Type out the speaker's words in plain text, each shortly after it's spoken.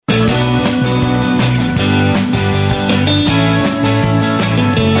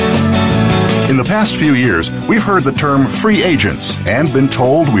past few years, we've heard the term free agents and been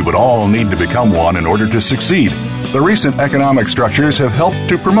told we would all need to become one in order to succeed. The recent economic structures have helped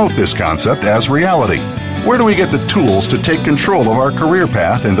to promote this concept as reality. Where do we get the tools to take control of our career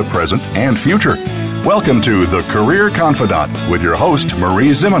path in the present and future? Welcome to The Career Confidant with your host, Marie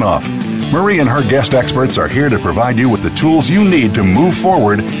Zimenoff. Marie and her guest experts are here to provide you with the tools you need to move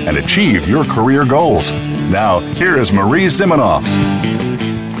forward and achieve your career goals. Now, here is Marie Zimenoff.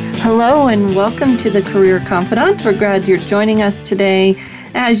 Hello and welcome to The Career Confidant. We're glad you're joining us today.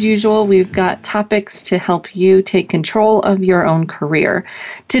 As usual, we've got topics to help you take control of your own career.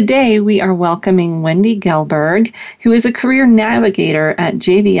 Today, we are welcoming Wendy Gelberg, who is a career navigator at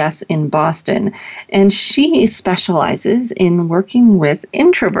JVS in Boston, and she specializes in working with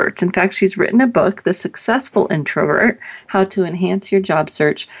introverts. In fact, she's written a book, The Successful Introvert, How to Enhance Your Job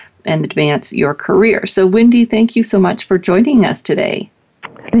Search and Advance Your Career. So, Wendy, thank you so much for joining us today.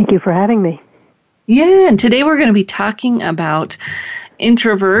 Thank you for having me. Yeah, and today we're going to be talking about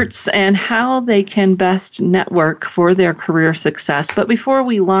introverts and how they can best network for their career success. But before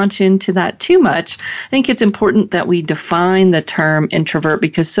we launch into that too much, I think it's important that we define the term introvert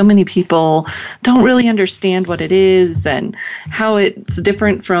because so many people don't really understand what it is and how it's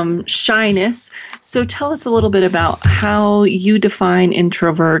different from shyness. So tell us a little bit about how you define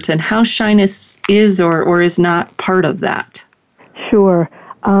introvert and how shyness is or is not part of that. Sure.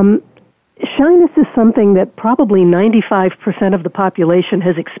 Shyness is something that probably 95% of the population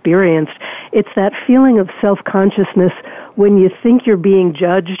has experienced. It's that feeling of self-consciousness when you think you're being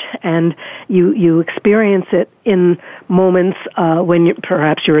judged and you experience it in moments when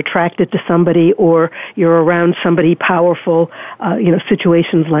perhaps you're attracted to somebody or you're around somebody powerful,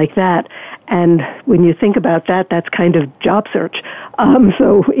 situations like that. And when you think about that, that's kind of job search.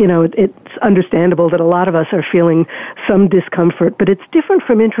 It's understandable that a lot of us are feeling some discomfort, but it's different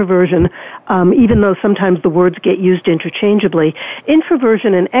from introversion, even though sometimes the words get used interchangeably.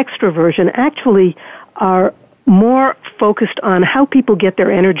 Introversion and extroversion actually are more focused on how people get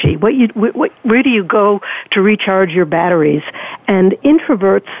their energy. Where do you go to recharge your batteries? And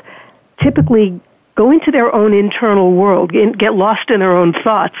introverts typically go into their own internal world, get lost in their own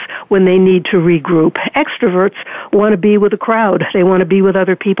thoughts when they need to regroup. Extroverts want to be with a crowd. They want to be with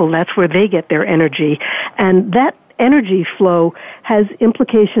other people. That's where they get their energy. And that energy flow has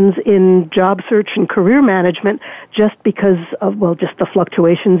implications in job search and career management just because of, just the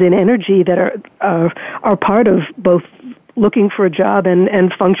fluctuations in energy that are part of both looking for a job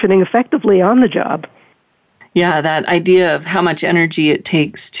and functioning effectively on the job. Yeah, that idea of how much energy it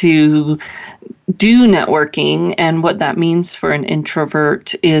takes to do networking and what that means for an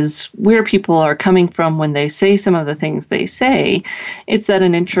introvert is where people are coming from when they say some of the things they say. It's that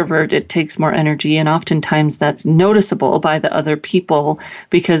an introvert, it takes more energy, and oftentimes that's noticeable by the other people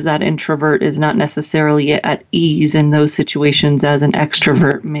because that introvert is not necessarily at ease in those situations as an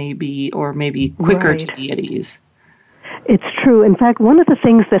extrovert may be, or maybe quicker to be at ease. It's true. In fact, one of the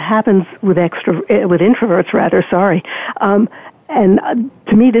things that happens with introverts, and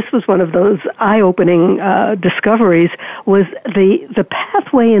to me this was one of those eye-opening discoveries, was the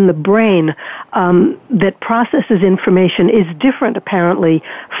pathway in the brain that processes information is different apparently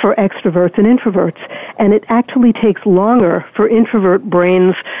for extroverts and introverts. And it actually takes longer for introvert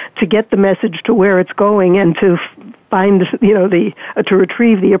brains to get the message to where it's going and to find, to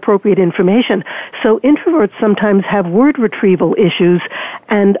retrieve the appropriate information. So introverts sometimes have word retrieval issues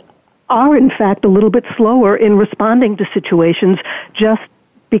and are, in fact, a little bit slower in responding to situations just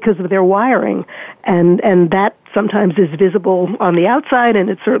because of their wiring. And that sometimes is visible on the outside, and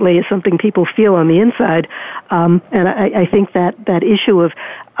it certainly is something people feel on the inside. And I think that issue of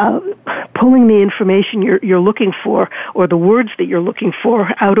pulling the information you're looking for, or the words that you're looking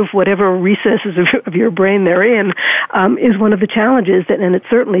for, out of whatever recesses of your brain they're in, is one of the challenges, and it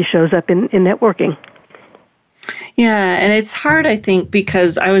certainly shows up in networking. Yeah, and it's hard, I think,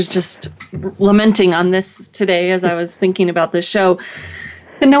 because I was just lamenting on this today as I was thinking about this show,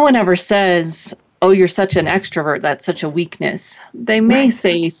 that no one ever says, oh, you're such an extrovert, that's such a weakness. They may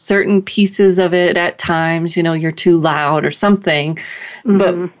say certain pieces of it at times, you're too loud or something,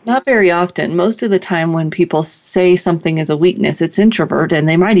 but not very often. Most of the time when people say something is a weakness, it's introvert, and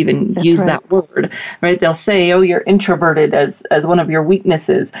they might even use that word, right? They'll say, oh, you're introverted as one of your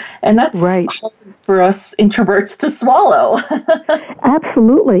weaknesses. And that's hard for us introverts to swallow.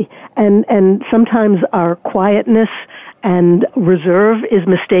 Absolutely. And sometimes our quietness and reserve is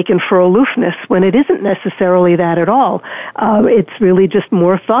mistaken for aloofness when it isn't necessarily that at all. It's really just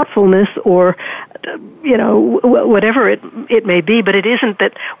more thoughtfulness or, whatever it may be, but it isn't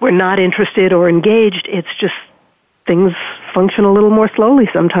that we're not interested or engaged. It's just things function a little more slowly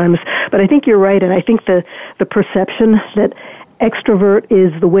sometimes. But I think you're right, and I think the perception that extrovert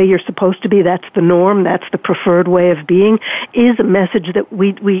is the way you're supposed to be, that's the norm, that's the preferred way of being, is a message that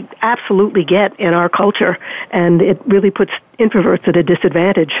we absolutely get in our culture, and it really puts introverts at a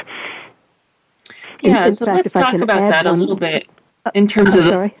disadvantage. Yeah, so let's talk about that a little bit in terms of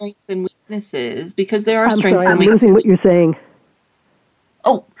the strengths and weaknesses, because there are strengths and weaknesses. I'm losing what you're saying.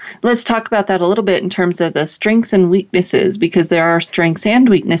 Oh, let's talk about that a little bit in terms of the strengths and weaknesses, because there are strengths and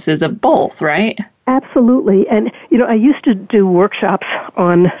weaknesses of both, right? Absolutely. And, I used to do workshops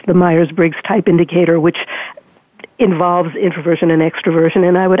on the Myers-Briggs type indicator, which involves introversion and extroversion.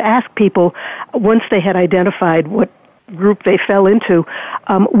 And I would ask people, once they had identified what group they fell into,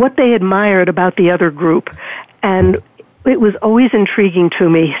 what they admired about the other group. And it was always intriguing to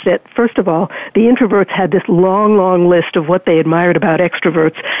me that, first of all, the introverts had this long, long list of what they admired about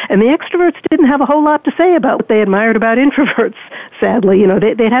extroverts, and the extroverts didn't have a whole lot to say about what they admired about introverts, sadly.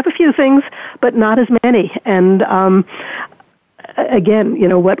 They'd have a few things, but not as many. And again,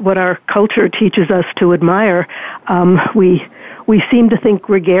 what our culture teaches us to admire, we seem to think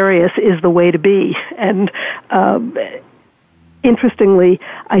gregarious is the way to be. And interestingly,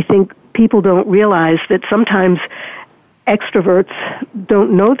 I think people don't realize that sometimes extroverts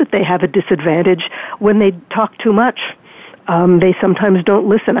don't know that they have a disadvantage when they talk too much. They sometimes don't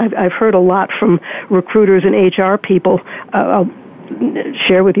listen. I've heard a lot from recruiters and HR people. I'll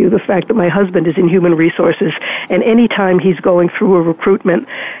share with you the fact that my husband is in human resources, and any time he's going through a recruitment,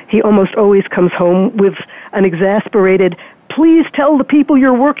 he almost always comes home with an exasperated, please tell the people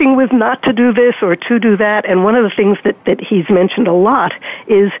you're working with not to do this or to do that. And one of the things that he's mentioned a lot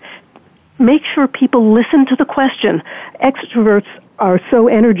is make sure people listen to the question. Extroverts are so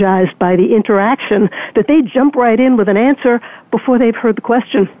energized by the interaction that they jump right in with an answer before they've heard the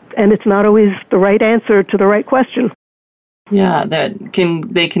question, and it's not always the right answer to the right question. Yeah,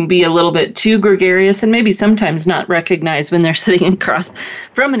 they can be a little bit too gregarious and maybe sometimes not recognize when they're sitting across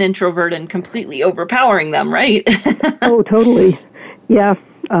from an introvert and completely overpowering them, right? Oh, totally. Yeah.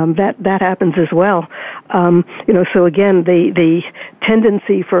 That happens as well. So again, the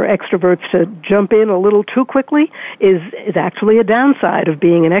tendency for extroverts to jump in a little too quickly is actually a downside of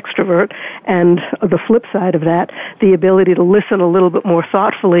being an extrovert. And the flip side of that, the ability to listen a little bit more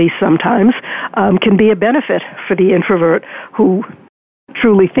thoughtfully sometimes can be a benefit for the introvert who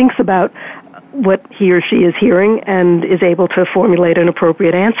truly thinks about what he or she is hearing and is able to formulate an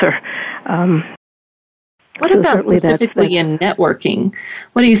appropriate answer. What about specifically in networking?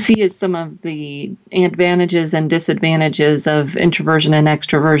 What do you see as some of the advantages and disadvantages of introversion and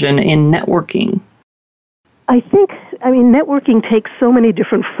extroversion in networking? I think, networking takes so many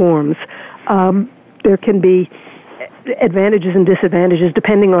different forms. There can be advantages and disadvantages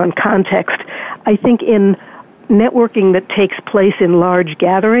depending on context. I think in networking that takes place in large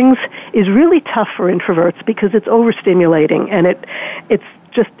gatherings is really tough for introverts because it's overstimulating and it's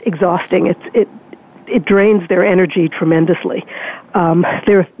just exhausting. It drains their energy tremendously.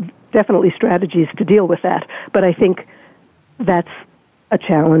 There are definitely strategies to deal with that, but I think that's a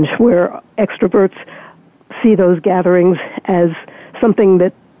challenge where extroverts see those gatherings as something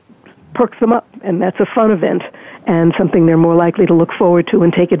that perks them up, and that's a fun event and something they're more likely to look forward to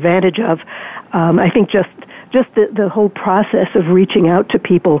and take advantage of. I think just the whole process of reaching out to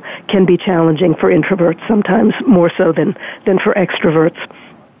people can be challenging for introverts, sometimes more so than for extroverts.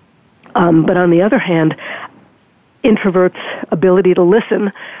 But on the other hand, introverts' ability to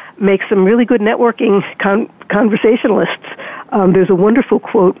listen makes them really good networking conversationalists. There's a wonderful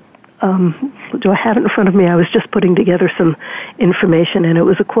quote. Do I have it in front of me? I was just putting together some information, and it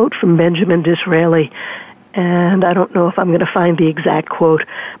was a quote from Benjamin Disraeli. And I don't know if I'm going to find the exact quote,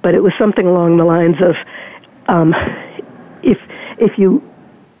 but it was something along the lines of, if you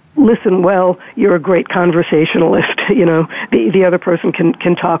listen well, you're a great conversationalist. The other person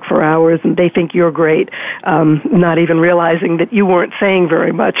can talk for hours and they think you're great, not even realizing that you weren't saying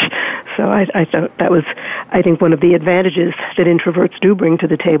very much. So I thought that was, I think, one of the advantages that introverts do bring to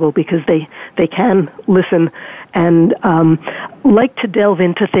the table, because they can listen and like to delve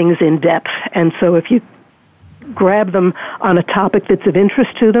into things in depth. And so if you grab them on a topic that's of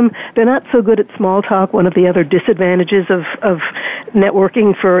interest to them, they're not so good at small talk. One of the other disadvantages of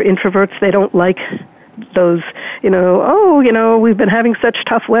networking for introverts, they don't like those, we've been having such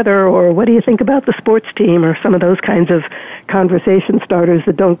tough weather, or what do you think about the sports team, or some of those kinds of conversation starters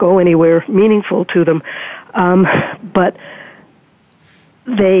that don't go anywhere meaningful to them. But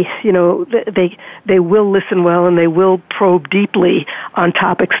they will listen well, and they will probe deeply on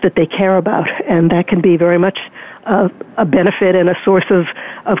topics that they care about, and that can be very much a benefit and a source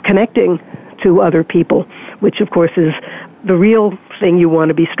of connecting to other people, which of course is the real thing you want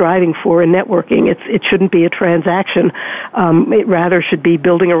to be striving for in networking. It shouldn't be a transaction. It rather should be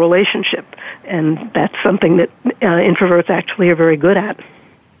building a relationship. And that's something that introverts actually are very good at.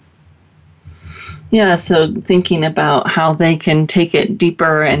 Yeah, so thinking about how they can take it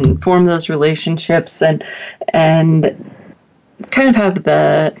deeper and form those relationships and kind of have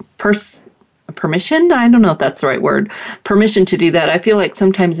the permission, I don't know if that's the right word, permission to do that. I feel like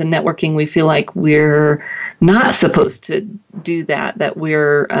sometimes in networking we feel like we're not supposed to do that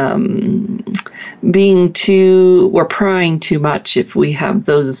we're we're prying too much if we have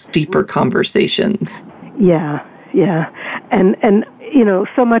those deeper conversations. Yeah. And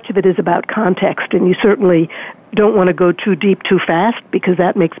so much of it is about context, and you certainly don't want to go too deep too fast because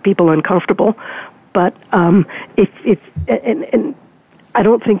that makes people uncomfortable. But if I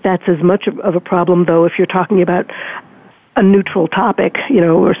don't think that's as much of a problem, though, if you're talking about a neutral topic,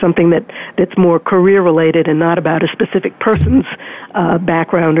 or something that's more career-related and not about a specific person's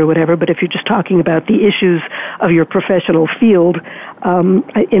background or whatever. But if you're just talking about the issues of your professional field,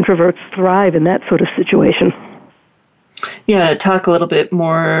 introverts thrive in that sort of situation. Yeah, talk a little bit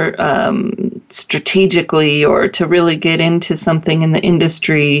more strategically, or to really get into something in the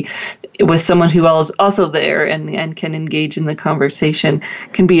industry with someone who is also there and can engage in the conversation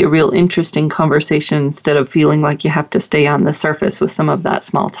can be a real interesting conversation instead of feeling like you have to stay on the surface with some of that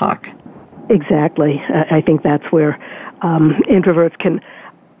small talk. Exactly. I think that's where introverts can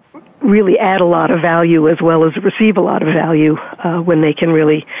really add a lot of value as well as receive a lot of value when they can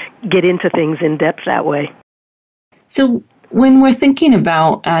really get into things in depth that way. So when we're thinking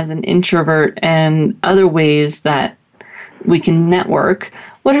about as an introvert and other ways that we can network,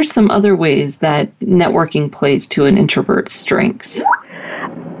 what are some other ways that networking plays to an introvert's strengths?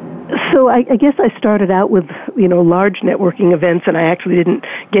 So I guess I started out with, large networking events, and I actually didn't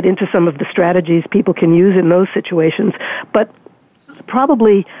get into some of the strategies people can use in those situations. But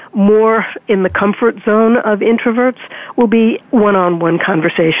probably more in the comfort zone of introverts will be one-on-one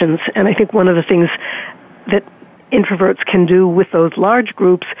conversations. And I think one of the things that introverts can do with those large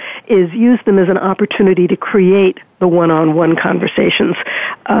groups is use them as an opportunity to create the one-on-one conversations,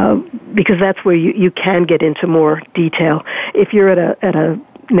 because that's where you can get into more detail. If you're at a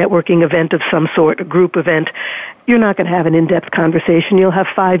networking event of some sort, a group event, you're not going to have an in-depth conversation. You'll have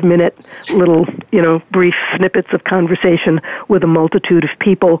 5-minute little, brief snippets of conversation with a multitude of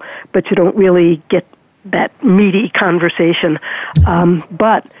people, but you don't really get that meaty conversation.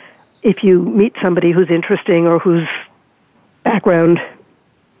 But if you meet somebody who's interesting or whose background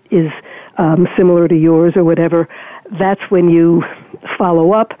is similar to yours or whatever, that's when you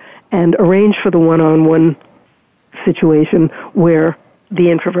follow up and arrange for the one-on-one situation where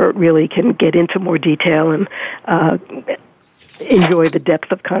the introvert really can get into more detail and enjoy the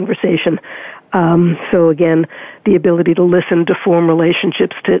depth of conversation. So again, the ability to listen, to form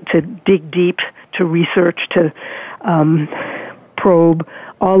relationships, to dig deep, to research, to probe,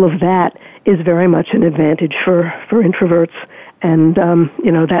 all of that is very much an advantage for introverts. And,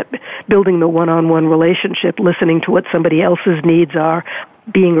 that building the one-on-one relationship, listening to what somebody else's needs are,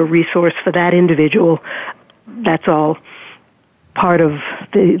 being a resource for that individual, that's all part of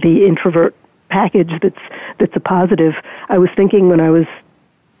the introvert package that's a positive. I was thinking when I was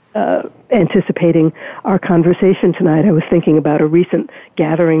anticipating our conversation tonight, I was thinking about a recent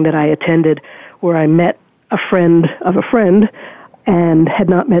gathering that I attended where I met a friend of a friend and had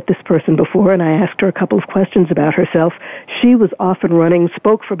not met this person before, and I asked her a couple of questions about herself. She was off and running,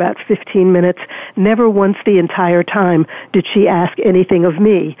 spoke for about 15 minutes. Never once the entire time did she ask anything of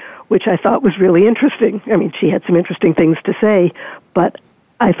me, which I thought was really interesting. I mean, she had some interesting things to say, but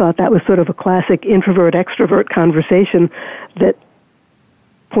I thought that was sort of a classic introvert-extrovert conversation that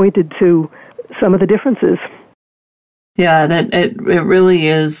pointed to some of the differences. Yeah, that it really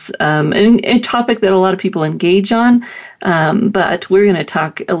is a topic that a lot of people engage on, but we're going to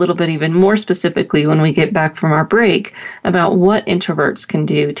talk a little bit even more specifically when we get back from our break about what introverts can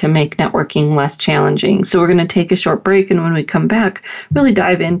do to make networking less challenging. So we're going to take a short break, and when we come back, really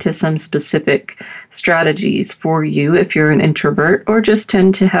dive into some specific strategies for you if you're an introvert or just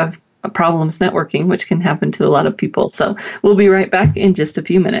tend to have problems networking, which can happen to a lot of people. So we'll be right back in just a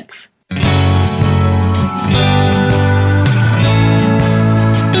few minutes.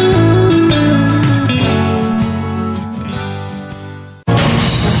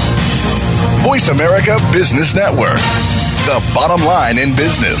 Voice America Business Network, the bottom line in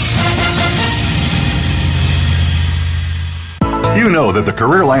business. You know that the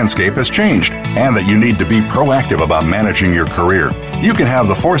career landscape has changed and that you need to be proactive about managing your career. You can have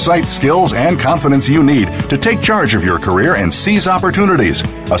the foresight, skills, and confidence you need to take charge of your career and seize opportunities.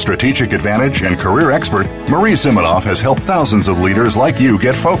 A strategic advantage and career expert, Marie Zimenoff has helped thousands of leaders like you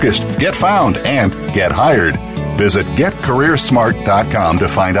get focused, get found, and get hired. Visit getcareersmart.com to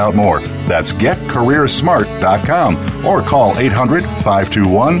find out more. That's getcareersmart.com or call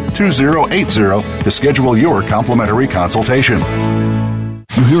 800-521-2080 to schedule your complimentary consultation.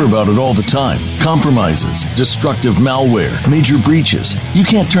 You hear about it all the time. Compromises, destructive malware, major breaches. You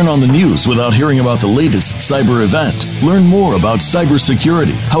can't turn on the news without hearing about the latest cyber event. Learn more about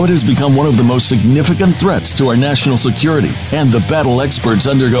cybersecurity, how it has become one of the most significant threats to our national security, and the battle experts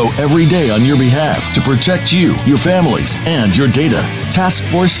undergo every day on your behalf to protect you, your families, and your data. Task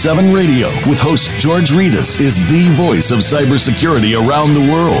Force 7 Radio with host George Reedus is the voice of cybersecurity around the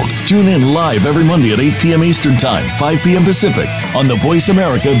world. Tune in live every Monday at 8 p.m. Eastern Time, 5 p.m. Pacific on the Voice America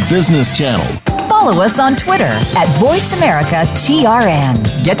Business Channel. Follow us on Twitter at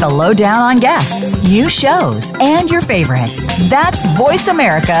VoiceAmericaTRN. Get the lowdown on guests, new shows, and your favorites. That's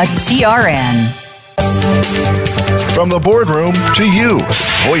VoiceAmericaTRN. From the boardroom to you,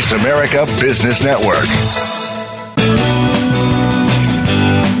 Voice America Business Network.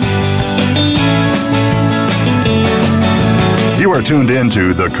 You are tuned in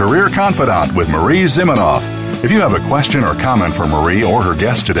to The Career Confidante with Marie Zimenoff. If you have a question or comment for Marie or her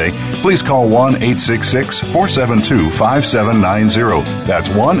guest today, please call 1-866-472-5790. That's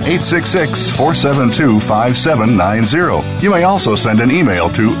 1-866-472-5790. You may also send an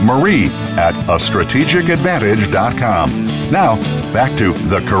email to marie@astrategicadvantage.com. Now, back to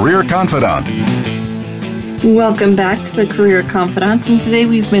The Career Confidante. Welcome back to The Career Confidante, and today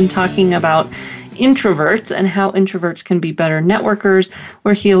we've been talking about introverts and how introverts can be better networkers.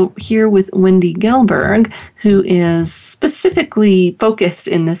 We're here with Wendy Gelberg, who is specifically focused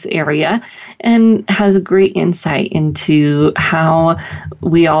in this area and has a great insight into how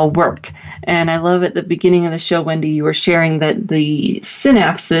we all work. And I love at the beginning of the show, Wendy, you were sharing that the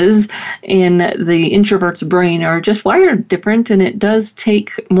synapses in the introvert's brain are just wired different, and it does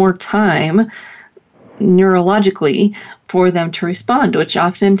take more time neurologically for them to respond, which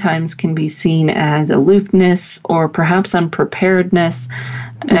oftentimes can be seen as aloofness or perhaps unpreparedness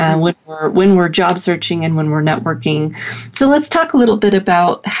when we're job searching and when we're networking. So let's talk a little bit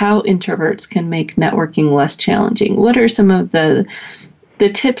about how introverts can make networking less challenging. What are some of the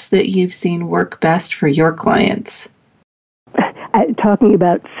tips that you've seen work best for your clients? Talking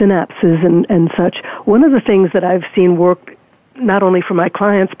about synapses and such, one of the things that I've seen work not only for my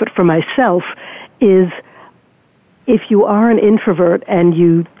clients but for myself is if you are an introvert and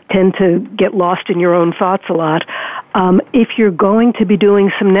you tend to get lost in your own thoughts a lot, if you're going to be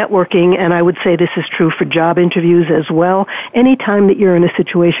doing some networking, and I would say this is true for job interviews as well, anytime that you're in a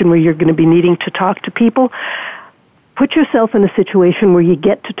situation where you're going to be needing to talk to people, put yourself in a situation where you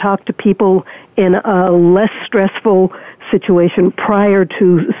get to talk to people in a less stressful situation prior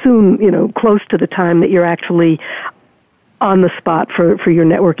to close to the time that you're actually on the spot for your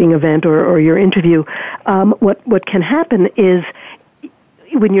networking event or your interview. What can happen is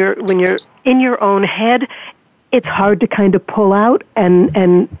when you're in your own head, it's hard to kind of pull out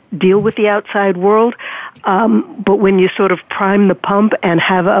and deal with the outside world. But when you sort of prime the pump and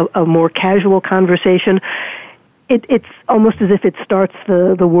have a more casual conversation, it's almost as if it starts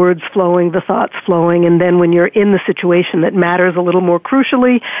the words flowing, the thoughts flowing, and then when you're in the situation that matters a little more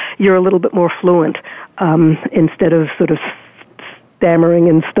crucially, you're a little bit more fluent instead of sort of stammering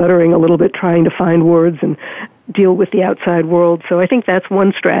and stuttering a little bit, trying to find words and deal with the outside world. So I think that's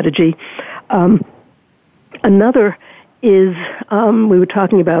one strategy. Another is we were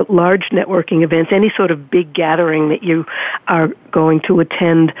talking about large networking events, any sort of big gathering that you are going to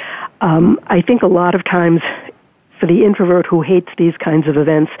attend. I think a lot of times for the introvert who hates these kinds of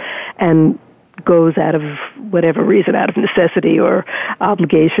events and goes out of whatever reason, out of necessity or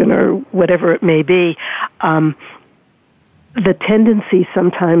obligation or whatever it may be, the tendency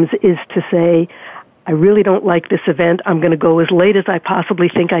sometimes is to say, I really don't like this event. I'm going to go as late as I possibly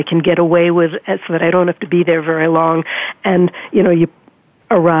think I can get away with so that I don't have to be there very long. And, you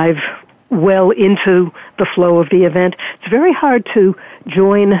arrive well into the flow of the event. It's very hard to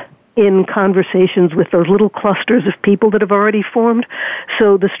join in conversations with those little clusters of people that have already formed.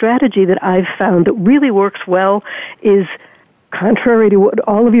 So the strategy that I've found that really works well is, contrary to what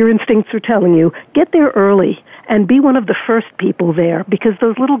all of your instincts are telling you, get there early and be one of the first people there, because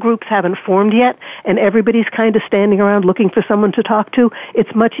those little groups haven't formed yet and everybody's kind of standing around looking for someone to talk to.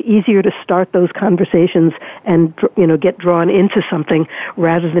 It's much easier to start those conversations and, get drawn into something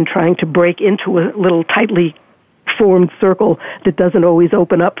rather than trying to break into a little tightly formed circle that doesn't always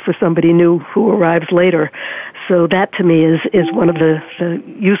open up for somebody new who arrives later. So that to me is one of the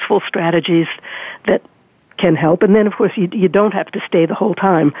useful strategies that can help. And then, of course, you don't have to stay the whole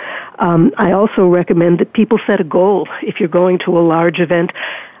time. I also recommend that people set a goal if you're going to a large event.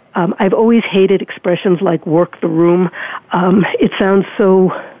 I've always hated expressions like work the room. It sounds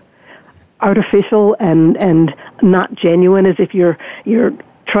so artificial and not genuine, as if you're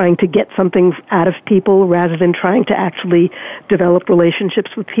trying to get something out of people rather than trying to actually develop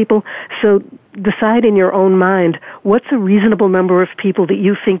relationships with people. So decide in your own mind what's a reasonable number of people that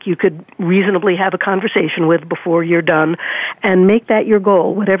you think you could reasonably have a conversation with before you're done, and make that your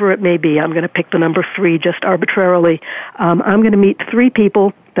goal, whatever it may be. I'm going to pick the number 3 just arbitrarily. I'm going to meet 3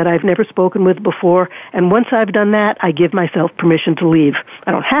 people that I've never spoken with before, and once I've done that, I give myself permission to leave.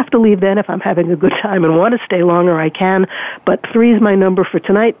 I don't have to leave then. If I'm having a good time and want to stay longer, I can, but 3 is my number for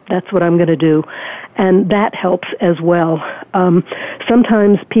tonight. That's what I'm going to do, and that helps as well.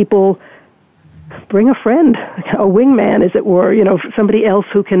 Sometimes people bring a friend, a wingman, as it were, somebody else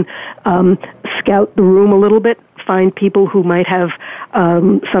who can scout the room a little bit, find people who might have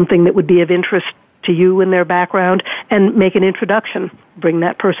something that would be of interest to you in their background, and make an introduction. Bring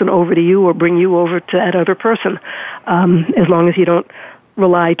that person over to you or bring you over to that other person, as long as you don't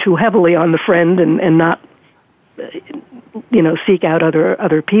rely too heavily on the friend and not seek out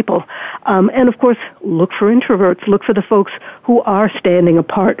other people. And of course, look for introverts. Look for the folks who are standing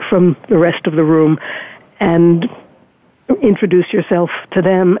apart from the rest of the room, and introduce yourself to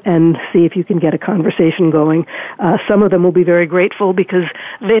them and see if you can get a conversation going. Some of them will be very grateful because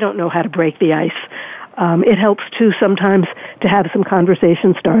they don't know how to break the ice. It helps, too, sometimes to have some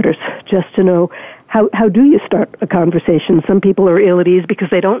conversation starters, just to know how do you start a conversation. Some people are ill at ease because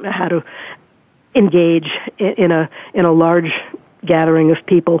they don't know how to engage in a large gathering of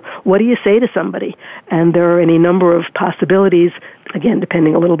people. What do you say to somebody? And there are any number of possibilities, again,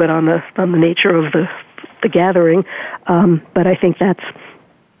 depending a little bit on the nature of the gathering, but I think that's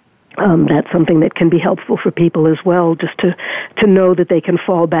something that can be helpful for people as well, just to know that they can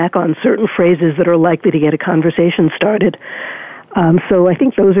fall back on certain phrases that are likely to get a conversation started. So I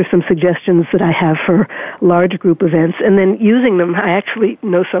think those are some suggestions that I have for large group events. And then using them, I actually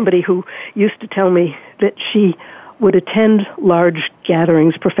know somebody who used to tell me that she would attend large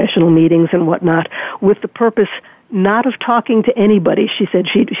gatherings, professional meetings and whatnot, with the purpose not of talking to anybody. She said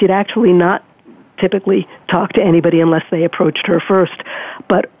she'd actually not typically talk to anybody unless they approached her first.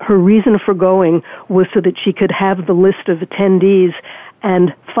 But her reason for going was so that she could have the list of attendees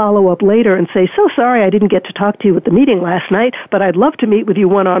and follow up later and say, so sorry I didn't get to talk to you at the meeting last night, but I'd love to meet with you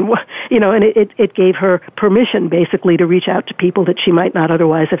one-on-one. And it gave her permission, basically, to reach out to people that she might not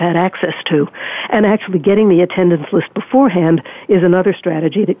otherwise have had access to. And actually getting the attendance list beforehand is another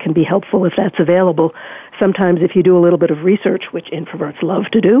strategy that can be helpful if that's available. Sometimes if you do a little bit of research, which introverts love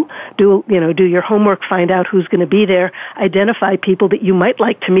to do your homework, find out who's going to be there, identify people that you might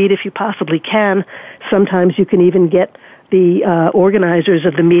like to meet if you possibly can. Sometimes you can even get the organizers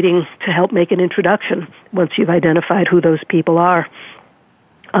of the meeting to help make an introduction once you've identified who those people are.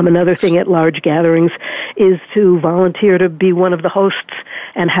 Another thing at large gatherings is to volunteer to be one of the hosts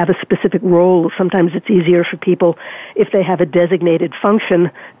and have a specific role. Sometimes it's easier for people if they have a designated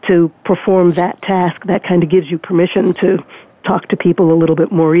function to perform that task. That kind of gives you permission to talk to people a little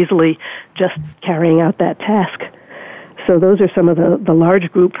bit more easily just carrying out that task. So those are some of the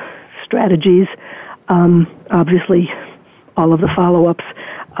large group strategies. Obviously, all of the follow-ups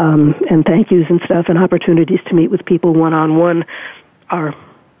and thank yous and stuff and opportunities to meet with people one-on-one are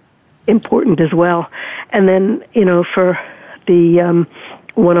important as well. And then, for the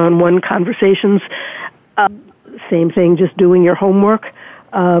one-on-one conversations, same thing, just doing your homework,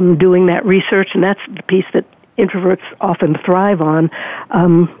 doing that research, and that's the piece that introverts often thrive on.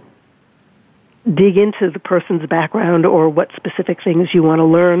 Dig into the person's background or what specific things you want to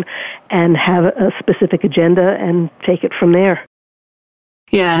learn and have a specific agenda and take it from there.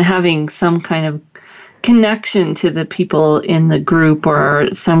 Yeah, and having some kind of connection to the people in the group or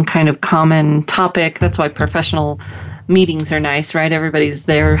some kind of common topic. That's why professional meetings are nice, right? Everybody's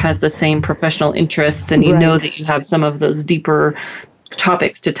there, has the same professional interests, and you know that you have some of those deeper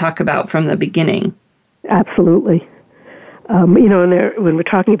topics to talk about from the beginning. Absolutely. And when we're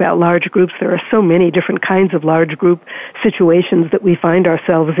talking about large groups, there are so many different kinds of large group situations that we find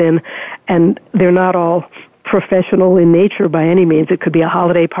ourselves in, and they're not all professional in nature by any means. It could be a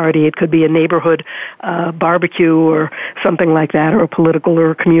holiday party, it could be a neighborhood barbecue or something like that, or a political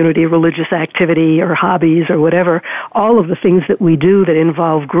or community religious activity or hobbies or whatever. All of the things that we do that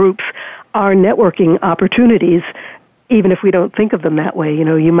involve groups are networking opportunities even if we don't think of them that way.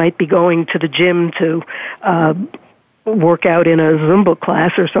 You might be going to the gym to work out in a Zumba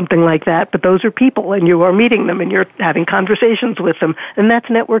class or something like that, but those are people, and you are meeting them, and you're having conversations with them, and that's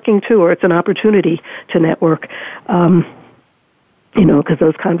networking too, or it's an opportunity to network. Because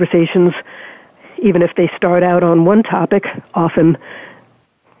those conversations, even if they start out on one topic, often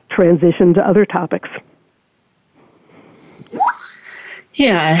transition to other topics.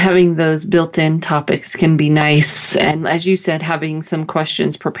 Yeah, having those built-in topics can be nice. And as you said, having some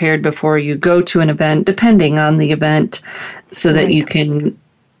questions prepared before you go to an event, depending on the event, so that you can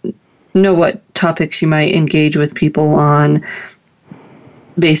know what topics you might engage with people on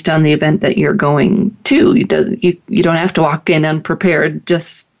based on the event that you're going to. You don't have to walk in unprepared,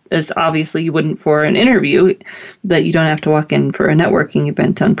 just as obviously you wouldn't for an interview, but you don't have to walk in for a networking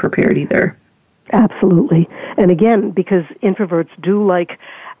event unprepared either. Absolutely. And again, because introverts do like,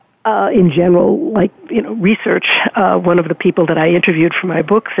 in general, research. One of the people that I interviewed for my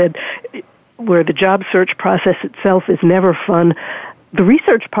book said where the job search process itself is never fun, the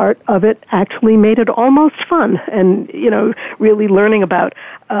research part of it actually made it almost fun. And, really learning about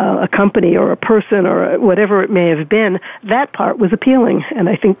a company or a person or whatever it may have been, that part was appealing. And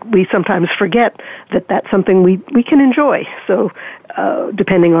I think we sometimes forget that that's something we can enjoy. So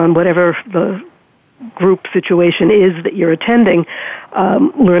depending on whatever the group situation is that you're attending,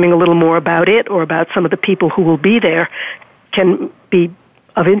 learning a little more about it or about some of the people who will be there can be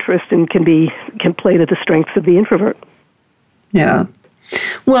of interest and can play to the strengths of the introvert. Yeah.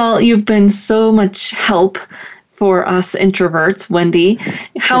 Well, you've been so much help for us introverts, Wendy.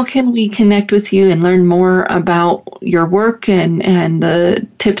 How can we connect with you and learn more about your work and the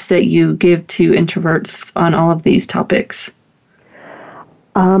tips that you give to introverts on all of these topics?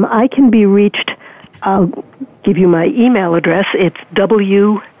 I can be reached. I'll give you my email address. It's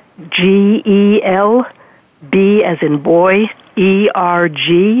WGELB as in boy,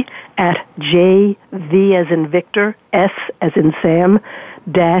 ERG @JV as in Victor, S as in Sam,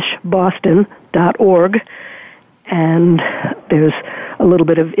 -Boston.org. And there's a little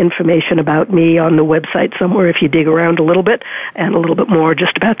bit of information about me on the website somewhere if you dig around a little bit, and a little bit more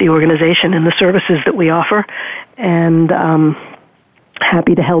just about the organization and the services that we offer. And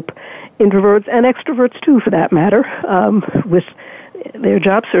happy to help introverts and extroverts too, for that matter, with their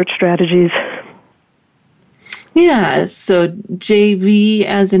job search strategies. Yeah, so JV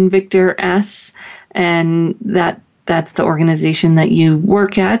as in Victor, S, and that's the organization that you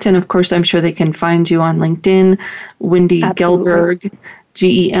work at. And of course, I'm sure they can find you on LinkedIn, Wendy Gelberg,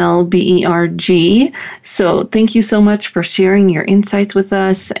 GELBERG. So thank you so much for sharing your insights with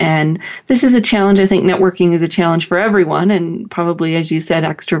us. And this is a challenge. I think networking is a challenge for everyone. And probably, as you said,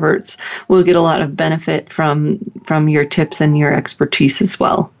 extroverts will get a lot of benefit from your tips and your expertise as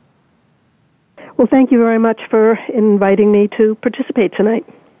well. Well, thank you very much for inviting me to participate tonight.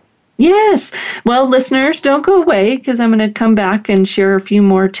 Yes. Well, listeners, don't go away, because I'm going to come back and share a few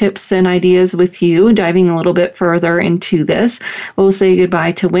more tips and ideas with you, diving a little bit further into this. We'll say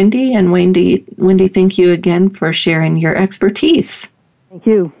goodbye to Wendy. And Wendy, thank you again for sharing your expertise. Thank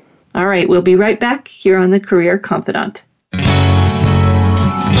you. All right. We'll be right back here on the Career Confidant.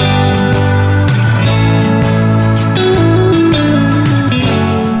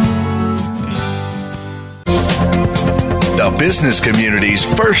 The business community's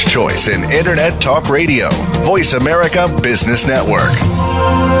first choice in Internet Talk Radio. Voice America Business Network.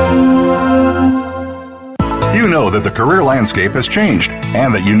 You know that the career landscape has changed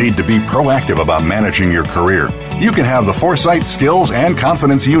and that you need to be proactive about managing your career. You can have the foresight, skills, and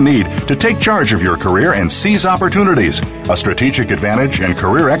confidence you need to take charge of your career and seize opportunities. A strategic advantage and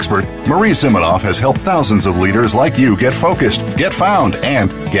career expert, Marie Zimenoff has helped thousands of leaders like you get focused, get found,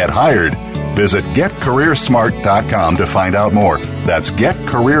 and get hired. Visit getcareersmart.com to find out more. That's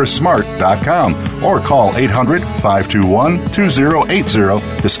getcareersmart.com or call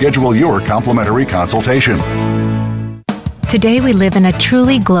 800-521-2080 to schedule your complimentary consultation. Today we live in a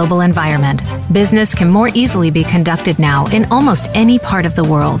truly global environment. Business can more easily be conducted now in almost any part of the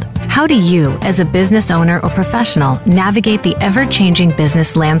world. How do you, as a business owner or professional, navigate the ever-changing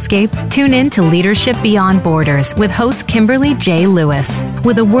business landscape? Tune in to Leadership Beyond Borders with host Kimberly J. Lewis.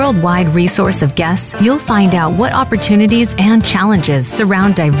 With a worldwide resource of guests, you'll find out what opportunities and challenges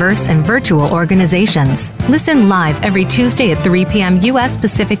surround diverse and virtual organizations. Listen live every Tuesday at 3 p.m. U.S.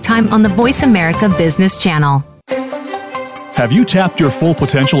 Pacific Time on the Voice America Business Channel. Have you tapped your full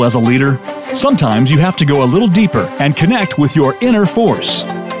potential as a leader? Sometimes you have to go a little deeper and connect with your inner force.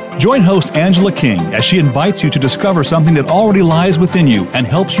 Join host Angela King as she invites you to discover something that already lies within you and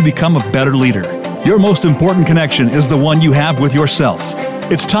helps you become a better leader. Your most important connection is the one you have with yourself.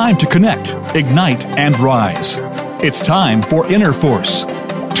 It's time to connect, ignite, and rise. It's time for Inner Force.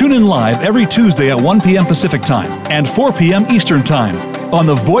 Tune in live every Tuesday at 1 p.m. Pacific Time and 4 p.m. Eastern Time on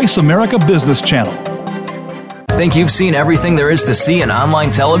the Voice America Business Channel. Think you've seen everything there is to see in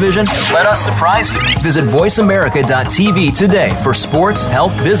online television? Let us surprise you. Visit voiceamerica.tv today for sports,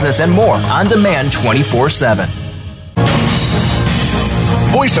 health, business, and more on demand 24/7.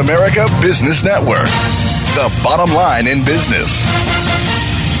 Voice America Business Network, the bottom line in business.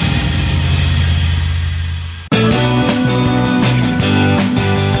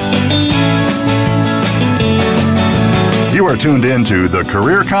 You are tuned in to The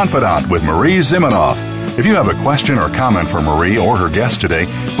Career Confidante with Marie Zimenoff. If you have a question or comment for Marie or her guest today,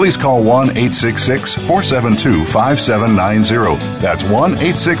 please call 1-866-472-5790. That's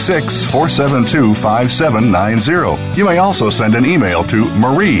 1-866-472-5790. You may also send an email to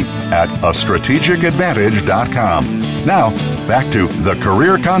marie@astrategicadvantage.com. Now, back to The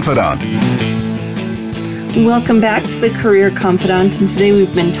Career Confidante. Welcome back to the Career Confidante, and today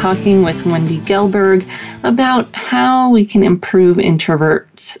we've been talking with Wendy Gelberg about how we can improve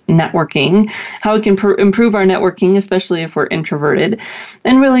introverts' networking, how we can improve our networking, especially if we're introverted,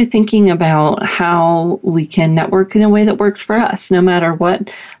 and really thinking about how we can network in a way that works for us, no matter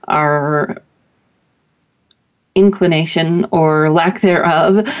what our inclination or lack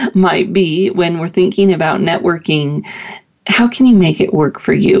thereof might be when we're thinking about networking. How can you make it work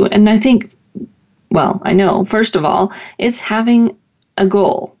for you? And I think, well, I know, first of all, it's having a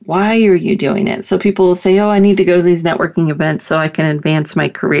goal. Why are you doing it? So people will say, oh, I need to go to these networking events so I can advance my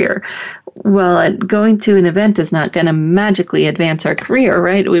career. Well, going to an event is not going to magically advance our career,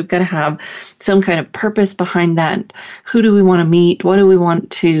 right? We've got to have some kind of purpose behind that. Who do we want to meet? What do we want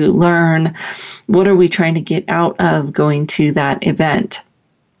to learn? What are we trying to get out of going to that event?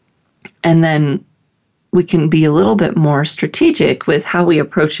 And then we can be a little bit more strategic with how we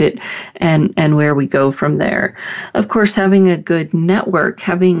approach it and where we go from there. Of course, having a good network,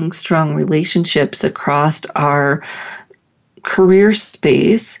 having strong relationships across our career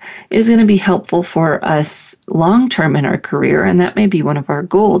space is going to be helpful for us long-term in our career. And that may be one of our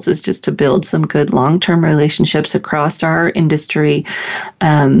goals, is just to build some good long-term relationships across our industry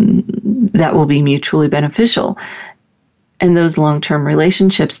that will be mutually beneficial. And those long-term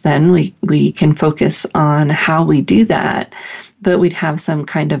relationships, then we can focus on how we do that, but we'd have some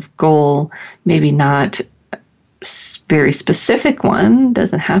kind of goal, maybe not very specific one,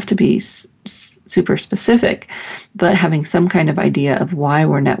 doesn't have to be super specific, but having some kind of idea of why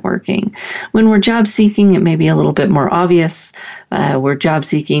we're networking. When we're job seeking, it may be a little bit more obvious. We're job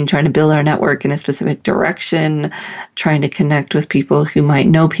seeking, trying to build our network in a specific direction, trying to connect with people who might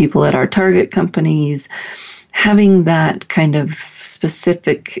know people at our target companies. Having that kind of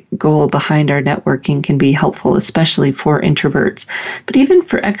specific goal behind our networking can be helpful, especially for introverts. But even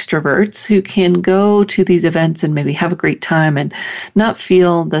for extroverts who can go to these events and maybe have a great time and not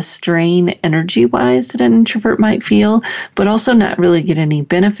feel the strain energy-wise that an introvert might feel, but also not really get any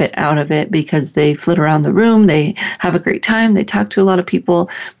benefit out of it because they flit around the room, they have a great time, they talk to a lot of people,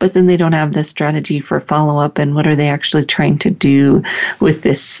 but then they don't have the strategy for follow-up and what are they actually trying to do with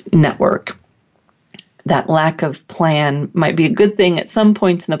this network. That lack of plan might be a good thing at some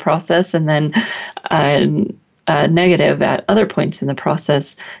points in the process, and then negative at other points in the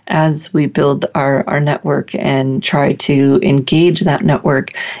process as we build our network and try to engage that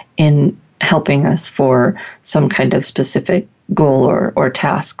network in helping us for some kind of specific goal or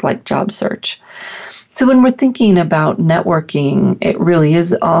task like job search. So when we're thinking about networking, it really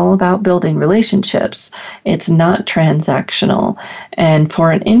is all about building relationships. It's not transactional. And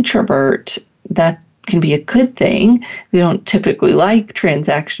for an introvert, that can be a good thing. We don't typically like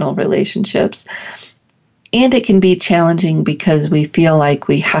transactional relationships. And it can be challenging because we feel like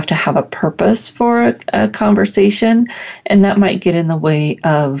we have to have a purpose for a conversation, and that might get in the way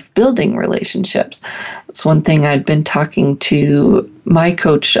of building relationships. It's one thing I'd been talking to my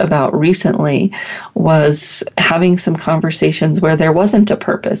coach about recently, was having some conversations where there wasn't a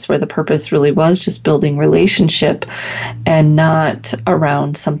purpose, where the purpose really was just building relationship and not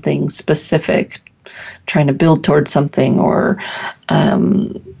around something specific, trying to build towards something or,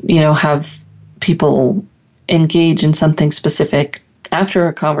 have people engage in something specific after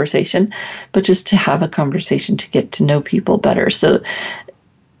a conversation, but just to have a conversation to get to know people better. So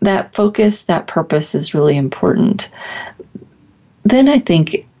that focus, that purpose is really important. Then I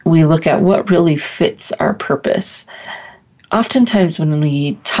think we look at what really fits our purpose. Oftentimes when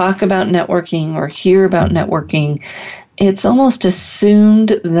we talk about networking or hear about networking, it's almost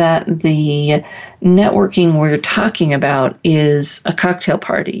assumed that the networking we're talking about is a cocktail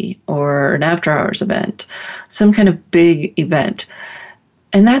party or an after-hours event, some kind of big event.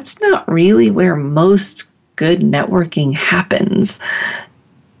 And that's not really where most good networking happens,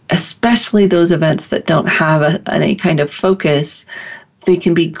 especially those events that don't have any kind of focus. They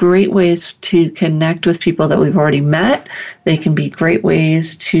can be great ways to connect with people that we've already met. They can be great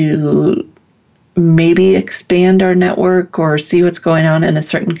ways to maybe expand our network or see what's going on in a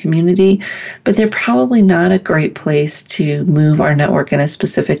certain community, but they're probably not a great place to move our network in a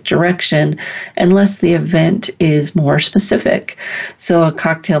specific direction unless the event is more specific. So a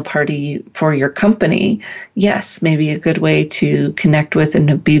cocktail party for your company, yes, maybe a good way to connect with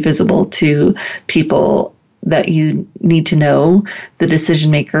and be visible to people that you need to know, the decision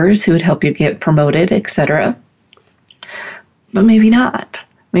makers who would help you get promoted, etc. But maybe not.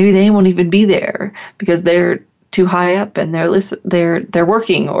 Maybe they won't even be there because they're too high up and they're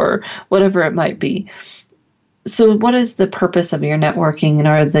working or whatever it might be. So what is the purpose of your networking, and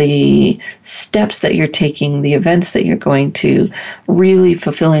are the steps that you're taking, the events that you're going to, really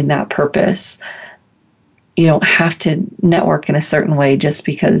fulfilling that purpose? You don't have to network in a certain way just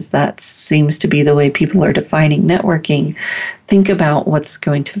because that seems to be the way people are defining networking. Think about what's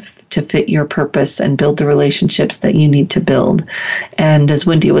going to fit your purpose and build the relationships that you need to build. And as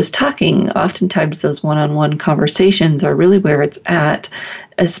Wendy was talking, oftentimes those one-on-one conversations are really where it's at,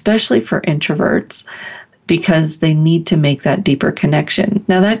 especially for introverts, because they need to make that deeper connection.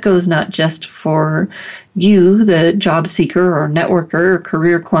 Now, that goes not just for you, the job seeker or networker or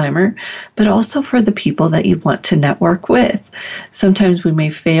career climber, but also for the people that you want to network with. Sometimes we may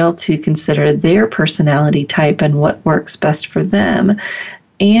fail to consider their personality type and what works best for them,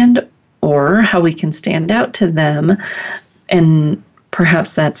 and or how we can stand out to them. And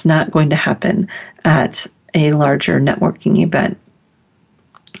perhaps that's not going to happen at a larger networking event.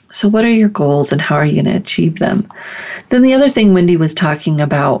 So what are your goals and how are you going to achieve them? Then the other thing Wendy was talking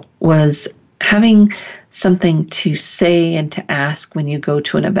about was having something to say and to ask when you go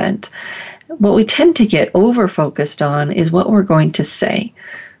to an event. What we tend to get over-focused on is what we're going to say.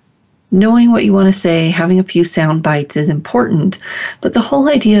 Knowing what you want to say, having a few sound bites is important, but the whole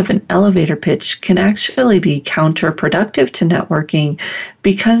idea of an elevator pitch can actually be counterproductive to networking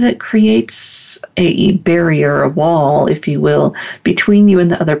because it creates a barrier, a wall, if you will, between you and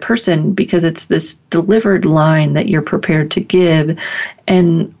the other person, because it's this delivered line that you're prepared to give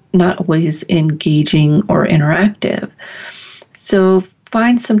and not always engaging or interactive. So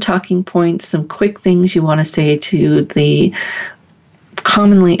find some talking points, some quick things you want to say to the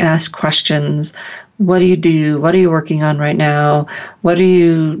commonly asked questions. What do you do? What are you working on right now? What are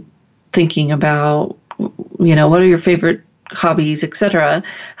you thinking about? What are your favorite hobbies, etc.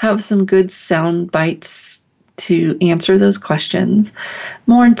 Have some good sound bites to answer those questions.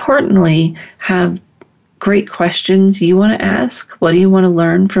 More importantly, have great questions you want to ask. What do you want to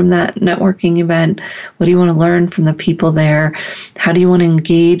learn from that networking event? What do you want to learn from the people there? How do you want to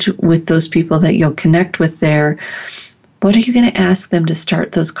engage with those people that you'll connect with there? What are you going to ask them to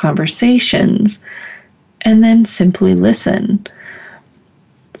start those conversations? And then simply listen.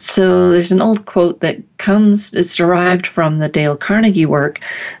 So there's an old quote that it's derived from the Dale Carnegie work,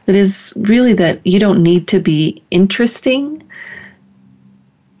 that is really that you don't need to be interesting.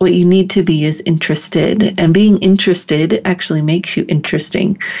 What you need to be is interested. And being interested actually makes you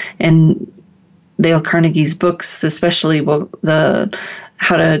interesting. And Dale Carnegie's books, especially the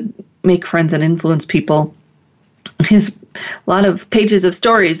How to Make Friends and Influence People, his a lot of pages of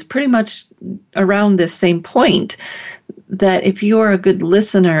stories pretty much around this same point, that if you are a good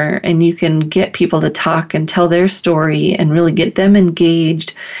listener and you can get people to talk and tell their story and really get them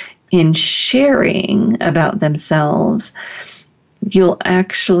engaged in sharing about themselves, you'll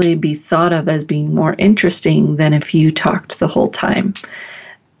actually be thought of as being more interesting than if you talked the whole time.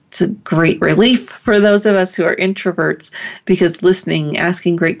 It's a great relief for those of us who are introverts, because listening,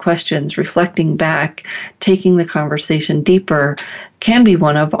 asking great questions, reflecting back, taking the conversation deeper can be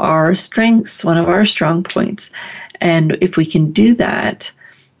one of our strengths, one of our strong points. And if we can do that,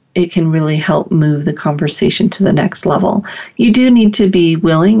 it can really help move the conversation to the next level. You do need to be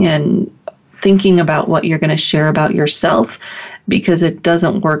willing and thinking about what you're going to share about yourself, because it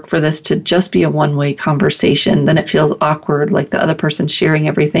doesn't work for this to just be a one-way conversation. Then it feels awkward, like the other person's sharing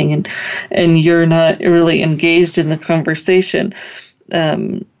everything and you're not really engaged in the conversation.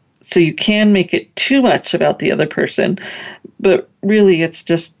 So you can make it too much about the other person, but really it's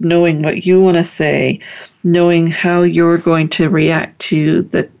just knowing what you want to say, knowing how you're going to react to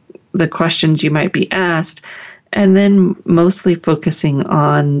the questions you might be asked, and then mostly focusing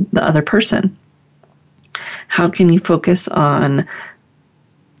on the other person. How can you focus on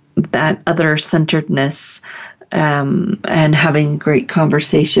that other-centeredness and having great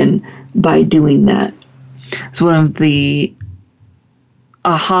conversation by doing that? So one of the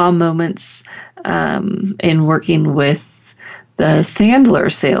aha moments in working with the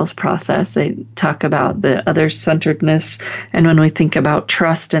Sandler sales process. They talk about the other-centeredness, and when we think about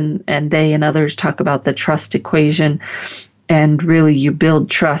trust, and they and others talk about the trust equation, and really you build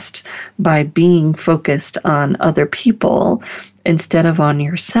trust by being focused on other people instead of on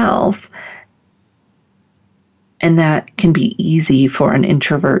yourself. And that can be easy for an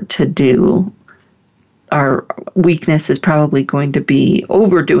introvert to do. Our weakness is probably going to be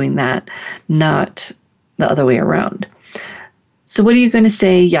overdoing that, not the other way around. So what are you going to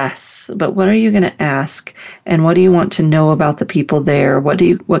say? Yes, but what are you going to ask? And what do you want to know about the people there? What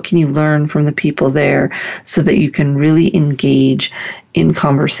can you learn from the people there so that you can really engage in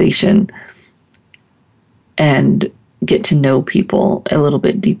conversation and get to know people a little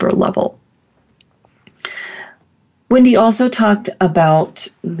bit deeper level? Wendy also talked about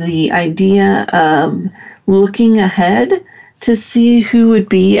the idea of looking ahead to see who would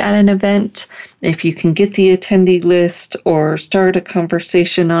be at an event. If you can get the attendee list or start a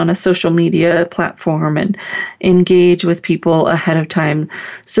conversation on a social media platform and engage with people ahead of time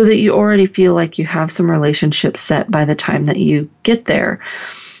so that you already feel like you have some relationships set by the time that you get there.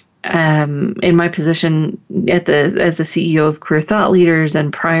 In my position as the CEO of Career Thought Leaders,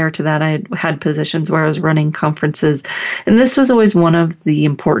 and prior to that, I had positions where I was running conferences. And this was always one of the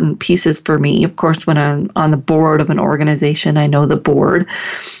important pieces for me. Of course, when I'm on the board of an organization, I know the board,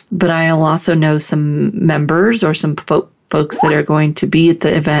 but I'll also know some members or some folks that are going to be at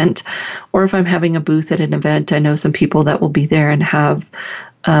the event. Or if I'm having a booth at an event, I know some people that will be there and have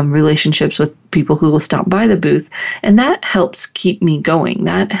relationships with people who will stop by the booth. And that helps keep me going.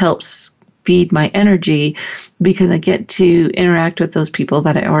 That helps feed my energy because I get to interact with those people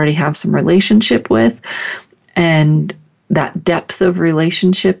that I already have some relationship with. And that depth of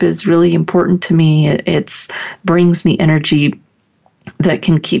relationship is really important to me. It brings me energy that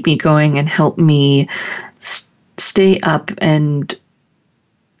can keep me going and help me stay up and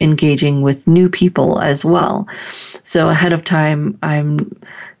engaging with new people as well. So ahead of time, I'm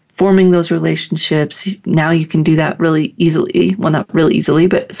forming those relationships. Now you can do that really easily. Well, not really easily,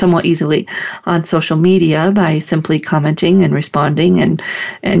 but somewhat easily on social media by simply commenting and responding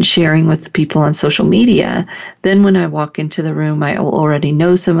and sharing with people on social media. Then when I walk into the room, I will already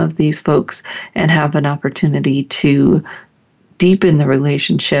know some of these folks and have an opportunity to deepen the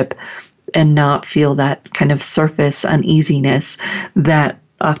relationship and not feel that kind of surface uneasiness that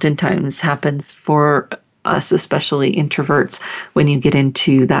oftentimes happens for us, especially introverts, when you get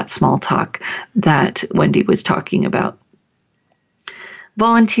into that small talk that Wendy was talking about.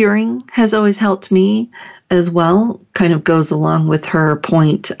 Volunteering has always helped me as well, kind of goes along with her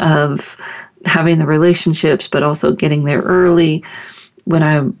point of having the relationships, but also getting there early. When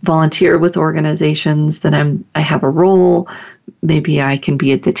I volunteer with organizations, then I have a role. Maybe I can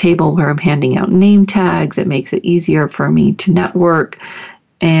be at the table where I'm handing out name tags. It makes it easier for me to network,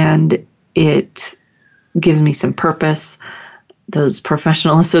 and it gives me some purpose. Those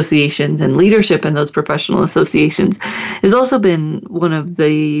professional associations and leadership in those professional associations has also been one of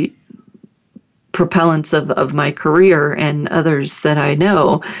the propellants of my career and others that I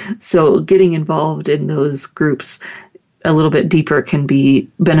know. So getting involved in those groups a little bit deeper can be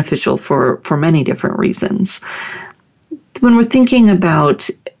beneficial for many different reasons. When we're thinking about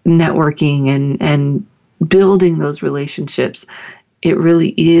networking and building those relationships, it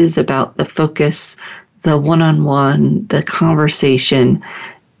really is about the focus, the one-on-one, the conversation,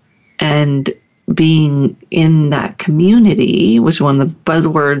 and being in that community, which is one of the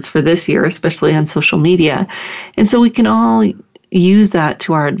buzzwords for this year, especially on social media. And so we can all use that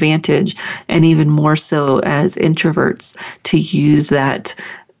to our advantage, and even more so as introverts, to use that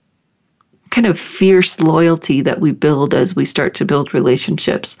kind of fierce loyalty that we build as we start to build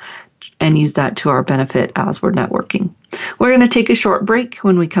relationships and use that to our benefit as we're networking. We're going to take a short break.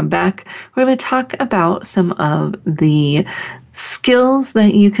 When we come back, we're going to talk about some of the skills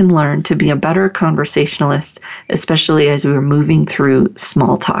that you can learn to be a better conversationalist, especially as we're moving through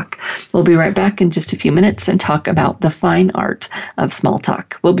small talk. We'll be right back in just a few minutes and talk about the fine art of small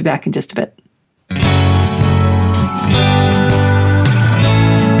talk. We'll be back in just a bit.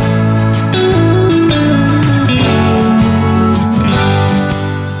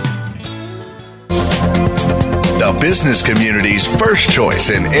 The business community's first choice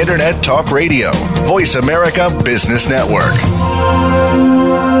in Internet Talk Radio. Voice America Business Network.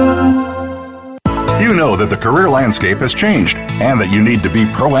 You know that the career landscape has changed and that you need to be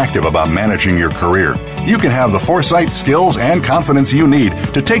proactive about managing your career. You can have the foresight, skills, and confidence you need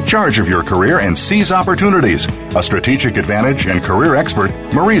to take charge of your career and seize opportunities. A strategic advantage and career expert,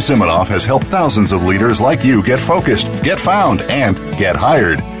 Marie Zimenoff has helped thousands of leaders like you get focused, get found, and get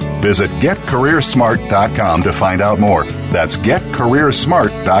hired. Visit getcareersmart.com to find out more. That's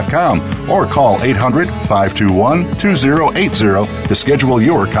getcareersmart.com or call 800-521-2080 to schedule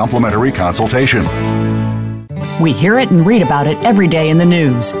your complimentary consultation. We hear it and read about it every day in the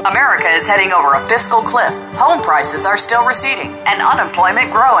news. America is heading over a fiscal cliff. Home prices are still receding and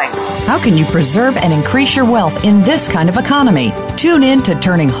unemployment growing. How can you preserve and increase your wealth in this kind of economy? Tune in to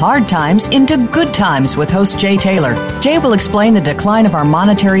Turning Hard Times into Good Times with host Jay Taylor. Jay will explain the decline of our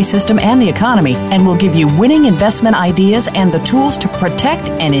monetary system and the economy and will give you winning investment ideas and the tools to protect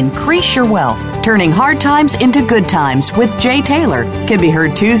and increase your wealth. Turning Hard Times into Good Times with Jay Taylor can be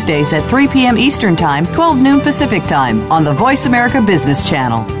heard Tuesdays at 3 p.m. Eastern Time, 12 noon Pacific Time on the Voice America Business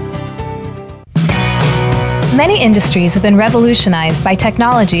Channel. Many industries have been revolutionized by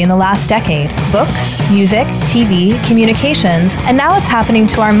technology in the last decade. Books, music, TV, communications, and now it's happening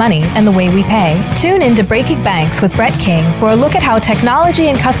to our money and the way we pay. Tune in to Breaking Banks with Brett King for a look at how technology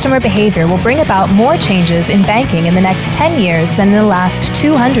and customer behavior will bring about more changes in banking in the next 10 years than in the last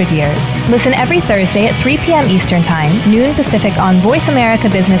 200 years. Listen every Thursday at 3 p.m. Eastern Time, noon Pacific on Voice America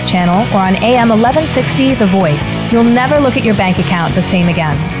Business Channel or on AM 1160 The Voice. You'll never look at your bank account the same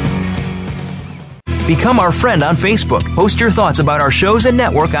again. Become our friend on Facebook. Post your thoughts about our shows and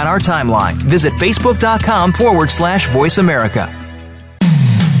network on our timeline. Visit facebook.com/Voice America.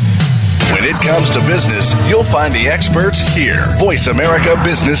 When it comes to business, you'll find the experts here. Voice America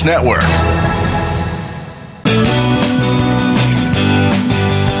Business Network.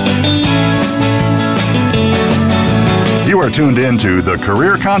 You are tuned in to The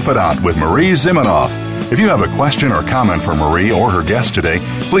Career Confidant with Marie Zimenoff. If you have a question or comment for Marie or her guest today,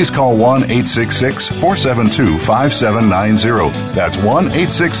 please call 1-866-472-5790. That's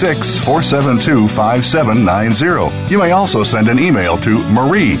 1-866-472-5790. You may also send an email to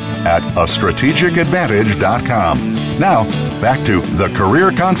marie@astrategicadvantage.com. Now, back to The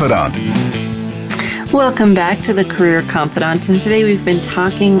Career Confidant. Welcome back to The Career Confidant. And today we've been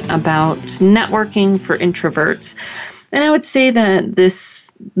talking about networking for introverts. And I would say that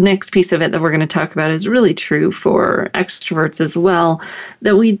this next piece of it that we're going to talk about is really true for extroverts as well,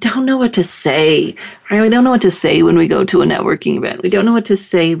 that we don't know what to say. Right? We don't know what to say when we go to a networking event. We don't know what to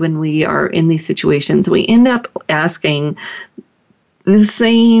say when we are in these situations. We end up asking the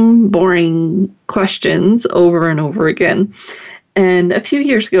same boring questions over and over again. And a few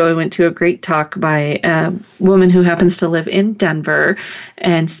years ago, I went to a great talk by a woman who happens to live in Denver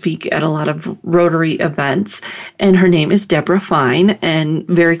and speak at a lot of Rotary events. And her name is Deborah Fine. And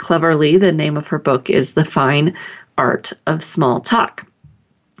very cleverly, the name of her book is The Fine Art of Small Talk.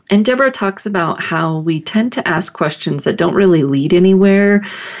 And Deborah talks about how we tend to ask questions that don't really lead anywhere,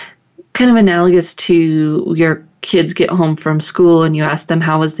 kind of analogous to your kids get home from school and you ask them,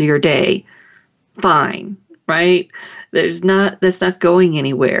 how was your day? Fine, right? That's not going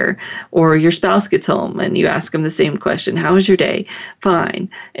anywhere. Or your spouse gets home and you ask them the same question. How was your day? Fine.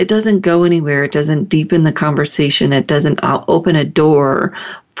 It doesn't go anywhere. It doesn't deepen the conversation. It doesn't open a door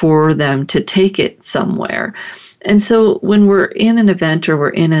for them to take it somewhere. And so when we're in an event or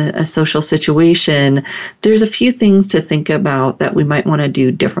we're in a social situation, there's a few things to think about that we might want to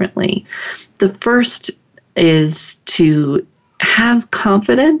do differently. The first is to have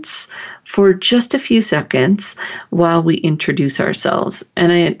confidence for just a few seconds while we introduce ourselves.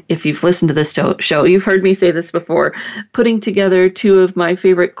 And if you've listened to this show, you've heard me say this before, putting together two of my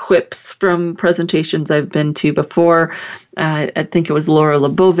favorite quips from presentations I've been to before. I think it was Laura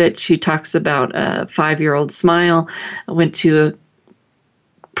Lebovich who talks about a 5-year-old smile. I went to a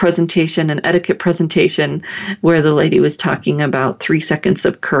presentation, an etiquette presentation, where the lady was talking about 3 seconds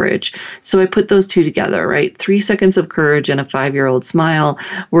of courage. So I put those two together, right? 3 seconds of courage and a 5-year-old smile.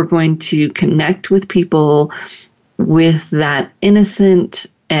 We're going to connect with people with that innocent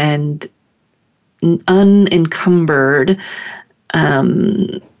and unencumbered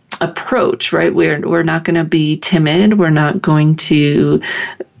approach, right? We're not going to be timid. We're not going to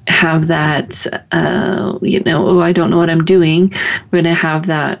have that, I don't know what I'm doing. We're going to have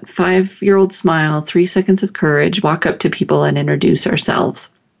that 5-year-old smile, 3 seconds of courage, walk up to people and introduce ourselves.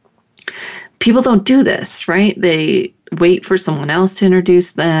 People don't do this, right? They wait for someone else to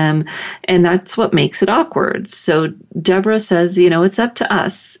introduce them, and that's what makes it awkward. So Deborah says, it's up to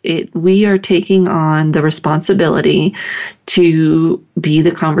us. We are taking on the responsibility to be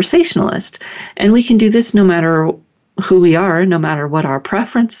the conversationalist, and we can do this no matter who we are, no matter what our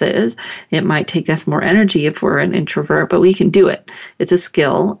preference is. It might take us more energy if we're an introvert, but we can do it. It's a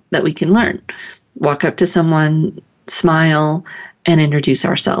skill that we can learn. Walk up to someone, smile, and introduce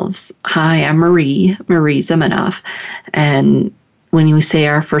ourselves. Hi, I'm Marie Zimenoff, and when you say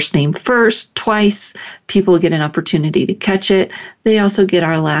our first name first, twice, people get an opportunity to catch it. They also get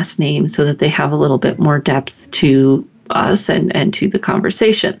our last name so that they have a little bit more depth to us and to the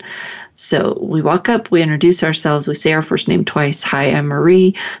conversation. So we walk up, we introduce ourselves, we say our first name twice. Hi, I'm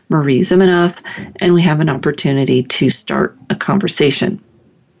Marie Zimenoff, and we have an opportunity to start a conversation.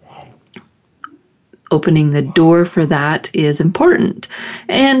 Opening the door for that is important.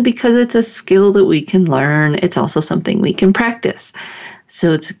 And because it's a skill that we can learn, it's also something we can practice.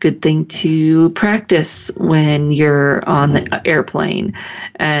 So it's a good thing to practice when you're on the airplane,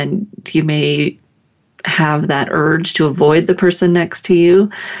 and you may have that urge to avoid the person next to you.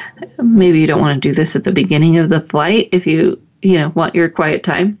 Maybe you don't want to do this at the beginning of the flight if you want your quiet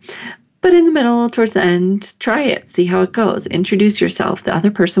time. But in the middle, towards the end, try it. See how it goes. Introduce yourself. The other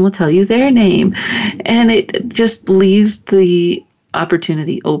person will tell you their name. And it just leaves the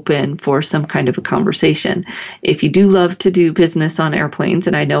opportunity open for some kind of a conversation. If you do love to do business on airplanes,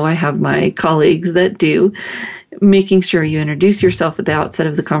 and I know I have my colleagues that do, making sure you introduce yourself at the outset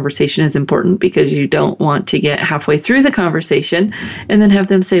of the conversation is important, because you don't want to get halfway through the conversation and then have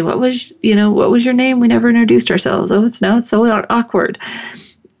them say, what was your name? We never introduced ourselves. Oh, it's so awkward.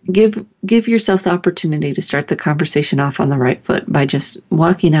 Give yourself the opportunity to start the conversation off on the right foot by just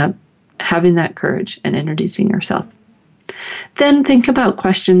walking up, having that courage, and introducing yourself. Then think about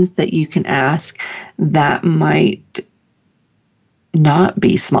questions that you can ask that might not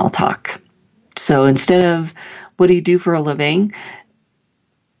be small talk. So instead of, what do you do for a living?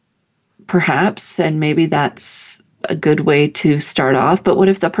 Perhaps, and maybe that's a good way to start off, but what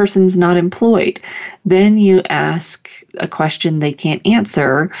if the person's not employed? Then you ask a question they can't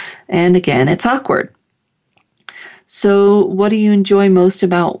answer, and again, it's awkward. So what do you enjoy most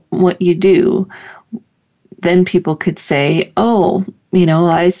about what you do? Then people could say, I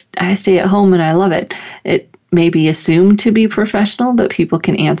stay at home and I love it. It may be assumed to be professional, but people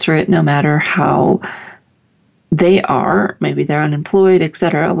can answer it no matter how they are. Maybe they're unemployed,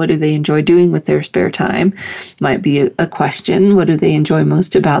 etc. What do they enjoy doing with their spare time? Might be a question. What do they enjoy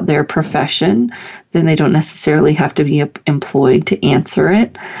most about their profession? Then they don't necessarily have to be employed to answer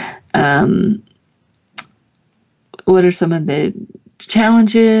it. What are some of the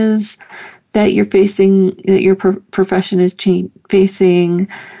challenges that you're facing, that your profession is facing?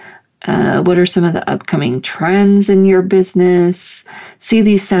 What are some of the upcoming trends in your business? See,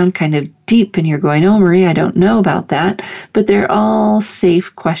 these sound kind of deep, and you're going, oh, Marie, I don't know about that. But they're all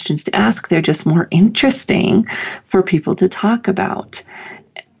safe questions to ask. They're just more interesting for people to talk about.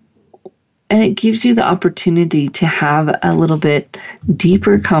 And it gives you the opportunity to have a little bit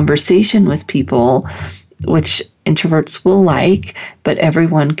deeper conversation with people, which introverts will like, but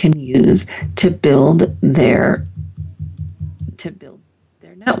everyone can use to build their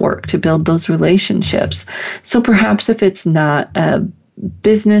network, to build those relationships. So perhaps if it's not a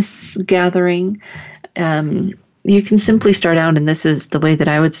business gathering, you can simply start out, and this is the way that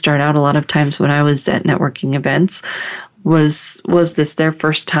I would start out a lot of times when I was at networking events. Was this their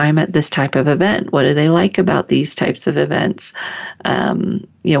first time at this type of event? What do they like about these types of events?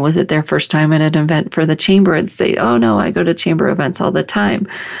 Was it their first time at an event for the chamber? And say, oh no, I go to chamber events all the time.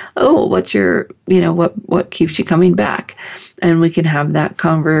 Oh, what's your, what keeps you coming back? And we can have that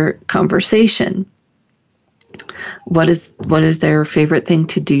conversation. What is their favorite thing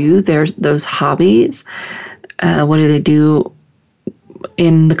to do? There's those hobbies. What do they do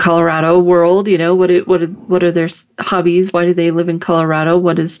in the Colorado world? What are their hobbies? Why do they live in Colorado?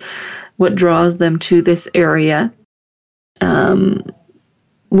 What draws them to this area? How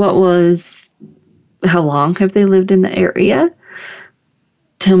long have they lived in the area?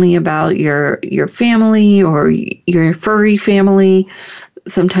 Tell me about your family or your furry family.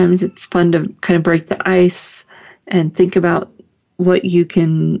 Sometimes it's fun to kind of break the ice and think about what you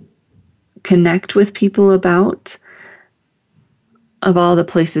can connect with people about. Of all the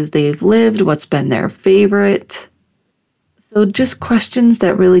places they've lived, what's been their favorite? So just questions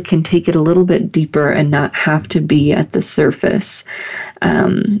that really can take it a little bit deeper and not have to be at the surface.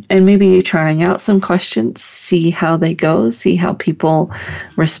 And maybe trying out some questions, see how they go, see how people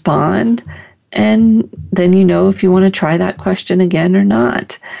respond. And then if you want to try that question again or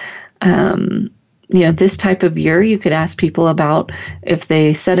not. This type of year, you could ask people about if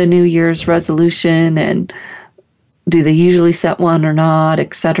they set a New Year's resolution, and do they usually set one or not,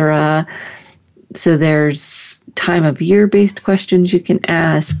 etc. So there's time of year based questions you can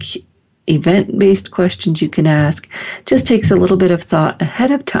ask, event based questions you can ask. Just takes a little bit of thought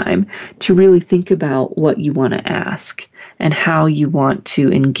ahead of time to really think about what you want to ask and how you want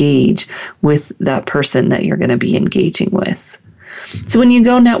to engage with that person that you're going to be engaging with. So when you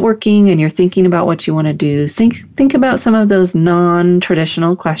go networking and you're thinking about what you want to do, think about some of those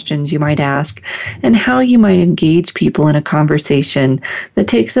non-traditional questions you might ask and how you might engage people in a conversation that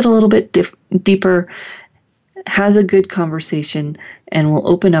takes it a little bit deeper, has a good conversation, and will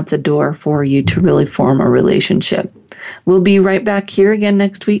open up the door for you to really form a relationship. We'll be right back here again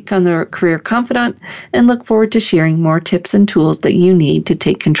next week on the Career Confidant and look forward to sharing more tips and tools that you need to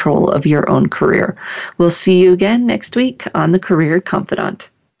take control of your own career. We'll see you again next week on the Career Confidant.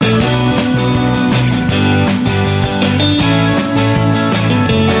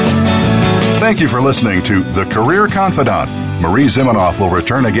 Thank you for listening to The Career Confidant. Marie Zimenoff will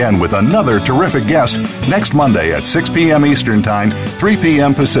return again with another terrific guest next Monday at 6 p.m. Eastern Time, 3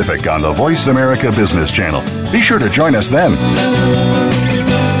 p.m. Pacific on the Voice America Business Channel. Be sure to join us then.